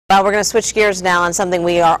Well, we're going to switch gears now on something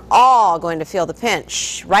we are all going to feel the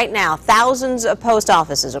pinch. Right now, thousands of post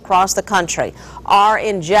offices across the country are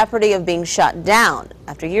in jeopardy of being shut down.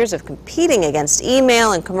 After years of competing against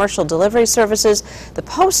email and commercial delivery services, the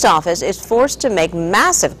post office is forced to make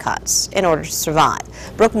massive cuts in order to survive.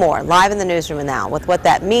 Brooke Moore, live in the newsroom now with what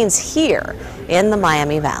that means here in the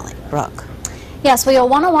Miami Valley. Brooke. Yes, well, you'll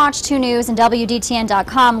want to watch 2 News and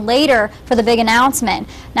WDTN.com later for the big announcement.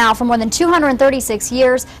 Now, for more than 236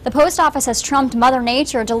 years, the post office has trumped Mother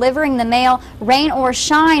Nature, delivering the mail rain or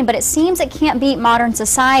shine, but it seems it can't beat modern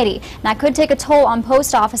society. And that could take a toll on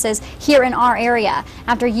post offices here in our area.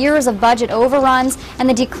 After years of budget overruns and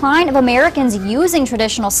the decline of Americans using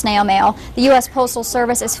traditional snail mail, the U.S. Postal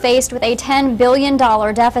Service is faced with a $10 billion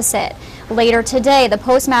deficit. Later today, the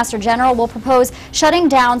Postmaster General will propose shutting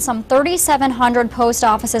down some 3,700 post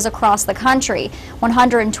offices across the country.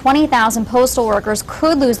 120,000 postal workers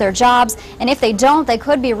could lose their jobs, and if they don't, they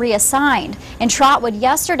could be reassigned. In Trotwood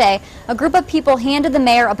yesterday, a group of people handed the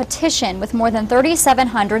mayor a petition with more than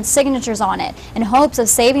 3,700 signatures on it in hopes of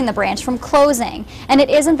saving the branch from closing. And it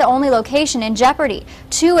isn't the only location in jeopardy.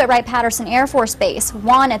 2 at Wright-Patterson Air Force Base,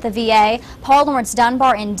 1 at the VA, Paul Lawrence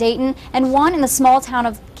Dunbar in Dayton, and 1 in the small town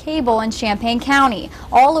of Cable in Champaign County.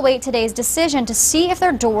 All await today's decision to see if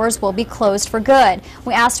their doors will be closed for good.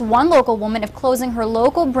 We asked one local woman if closing her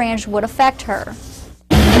local branch would affect her.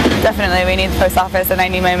 Definitely, we need the post office, and I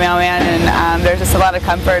need my mailman, and there's just a lot of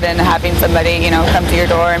comfort in having somebody, come to your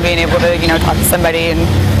door and being able to, talk to somebody and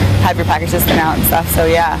have your packages come out and stuff. So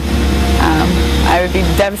yeah, I would be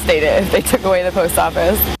devastated if they took away the post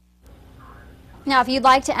office. Now, if you'd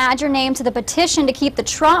like to add your name to the petition to keep the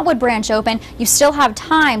Trotwood branch open, you still have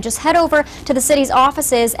time. Just head over to the city's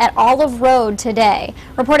offices at Olive Road today.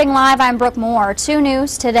 Reporting live, I'm Brooke Moore, 2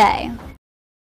 News Today.